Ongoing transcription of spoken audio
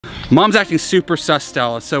Mom's acting super sus,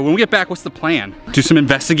 Stella. So when we get back, what's the plan? Do some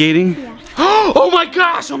investigating? Yeah. Oh my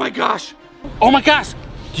gosh, oh my gosh. Oh my gosh.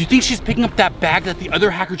 Do you think she's picking up that bag that the other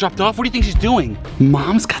hacker dropped off? What do you think she's doing?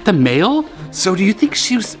 Mom's got the mail? So do you think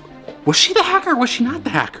was she the hacker or was she not the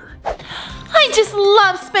hacker? I just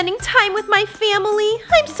love spending time with my family.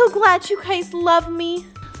 I'm so glad you guys love me.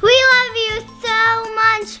 We love you so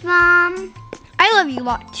much, Mom. I love you a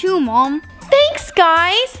lot too, Mom. Thanks,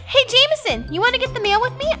 guys. Hey, Jameson, you want to get the mail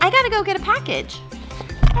with me? I gotta go get a package.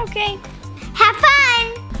 Okay. Have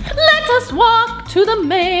fun. Let us walk to the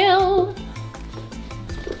mail.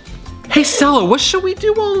 Hey Stella, what should we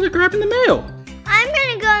do while they're grabbing the mail? I'm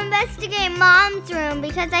gonna go investigate Mom's room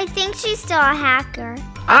because I think she's still a hacker.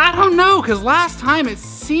 I don't know, because last time it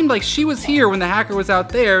seemed like she was here when the hacker was out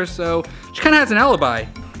there, so she kind of has an alibi.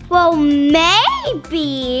 Well,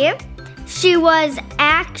 maybe she was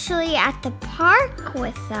actually at the park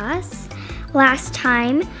with us last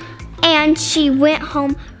time and she went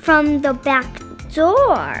home from the back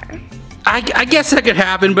door. I guess that could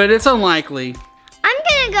happen, but it's unlikely. I'm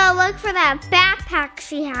gonna go look for that backpack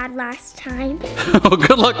she had last time. Oh,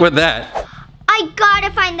 good luck with that. I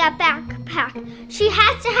gotta find that backpack. She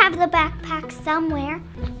has to have the backpack somewhere.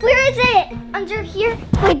 Where is it? Under here?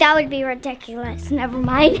 Wait, that would be ridiculous. Never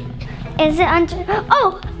mind. Is it under?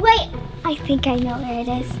 Oh, wait. I think I know where it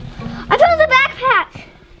is. I found the backpack.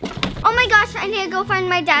 Oh my gosh, I need to go find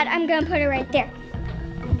my dad. I'm gonna put it right there.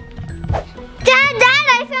 Dad,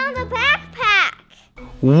 I found the backpack.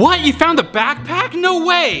 What? You found the backpack? No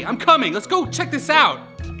way. I'm coming. Let's go check this out.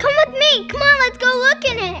 Come with me. Come on, let's go look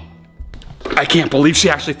in it. I can't believe she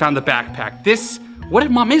actually found the backpack. What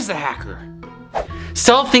if Mom is the hacker?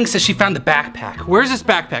 Stella thinks that she found the backpack. Where's this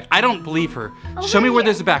backpack? I don't believe her. Show me where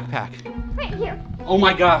there's a backpack. Right here. Oh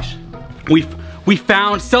my gosh.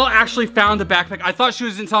 Stella actually found the backpack. I thought she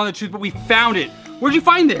wasn't telling the truth, but we found it. Where'd you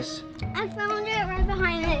find this? I found it right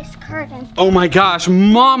behind this curtain. Oh my gosh,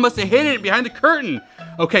 Mom must have hidden it behind the curtain.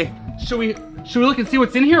 Okay, should we look and see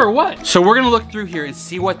what's in here or what? So we're gonna look through here and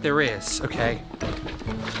see what there is, okay?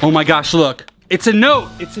 Oh my gosh, look. It's a note,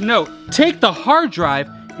 Take the hard drive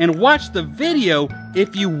and watch the video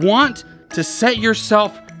if you want to set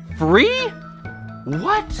yourself free?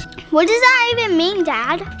 What? What does that even mean,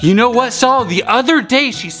 Dad? You know what, Stella? The other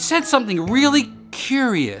day she said something really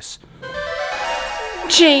curious.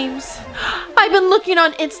 James, I've been looking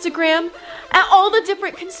on Instagram at all the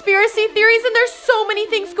different conspiracy theories and there's so many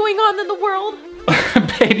things going on in the world.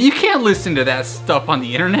 Babe, you can't listen to that stuff on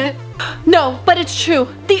the internet. No, but it's true.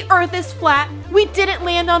 The earth is flat. We didn't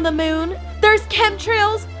land on the moon. There's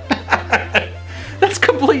chemtrails. That's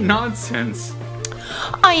complete nonsense.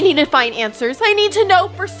 I need to find answers. I need to know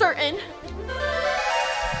for certain.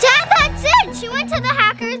 Dad, that's it. She went to the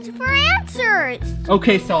hackers for answers.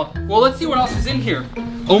 Okay, Stella. Well, let's see what else is in here.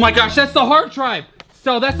 Oh my gosh, that's the hard drive.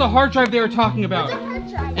 Stella, that's the hard drive they were talking about. What's a hard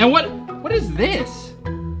drive? And what is this?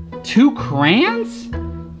 2 crayons?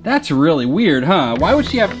 That's really weird, huh? Why would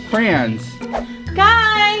she have crayons?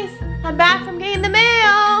 Guys, I'm back from getting the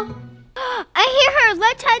mail. I hear her.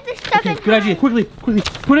 Let's hide this stuff in. Good idea. Quickly.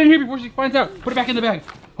 Put it in here before she finds out. Put it back in the bag.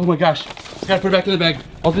 Oh my gosh. Gotta put it back in the bag.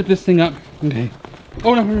 I'll zip this thing up. Okay.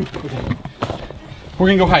 Oh no. Okay. We're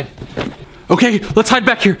gonna go hide. Okay, let's hide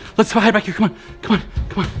back here. Come on.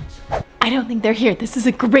 I don't think they're here. This is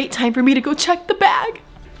a great time for me to go check the bag.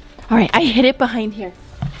 All right, I hid it behind here.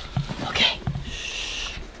 Okay.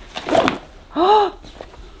 Shh. Oh.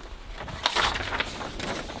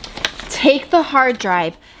 Take the hard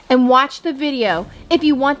drive and watch the video if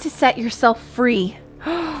you want to set yourself free.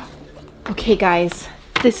 Okay, guys,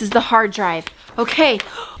 this is the hard drive. Okay.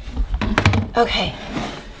 Okay.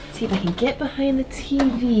 Let's see if I can get behind the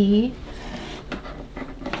TV.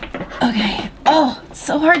 Okay. Oh, it's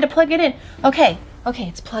so hard to plug it in. Okay,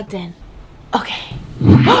 it's plugged in. Okay.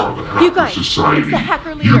 You guys, it's the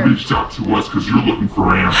hacker leader. You reached out to us because you're looking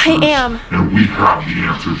for answers. I am. And we have the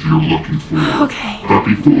answers you're looking for. Okay. But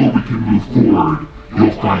before we can move forward,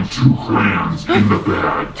 you'll find 2 crayons in the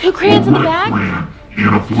bag. 2 crayons in the bag? A red crayon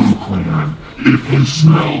and a blue crayon. If you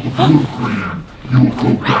smell the blue crayon, you will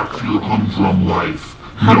go back to your humdrum life.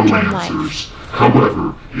 No answers.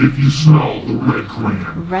 However, if you smell the red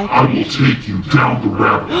crayon, I will take you down the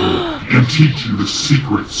rabbit hole and teach you the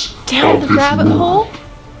secrets Down of the this rabbit world. hole?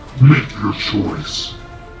 Make your choice.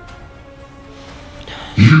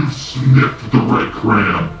 You sniffed the red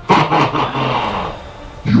crayon.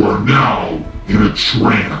 You are now in a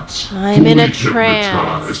trance. I'm in a Fully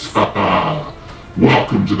trance. hypnotized.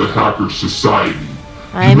 Welcome to the Hacker Society.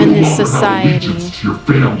 I'm You in no this longer have society. allegiance to your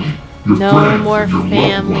family, your No friends, more and your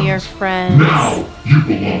family loved or ones. friends. Now you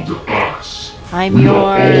belong to us. I'm We are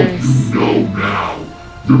all yours. you know now.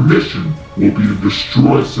 Your mission will be to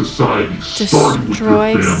destroy society, starting with your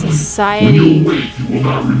Destroy family. society. When you awake, you will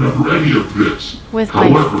not remember any of this. With my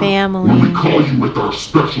However, family. when we call you with our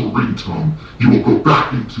special ringtone, you will go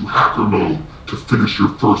back into hacker mode to finish your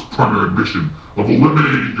first primary mission of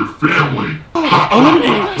eliminating your family.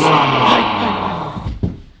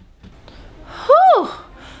 Whew,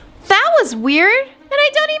 that was weird, and I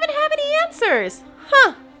don't even have any answers.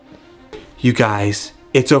 Huh. You guys,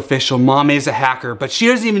 it's official. Mom is a hacker, but she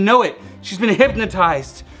doesn't even know it. She's been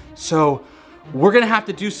hypnotized. So we're gonna have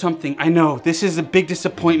to do something. I know, this is a big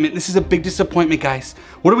disappointment. This is a big disappointment, guys.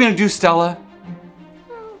 What are we gonna do, Stella?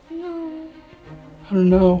 I don't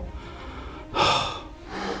know.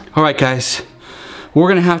 All right, guys. We're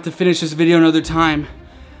gonna have to finish this video another time.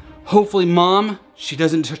 Hopefully, Mom, she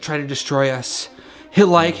doesn't try to destroy us. Hit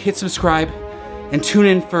like, hit subscribe, and tune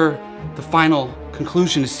in for the final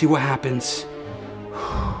conclusion to see what happens.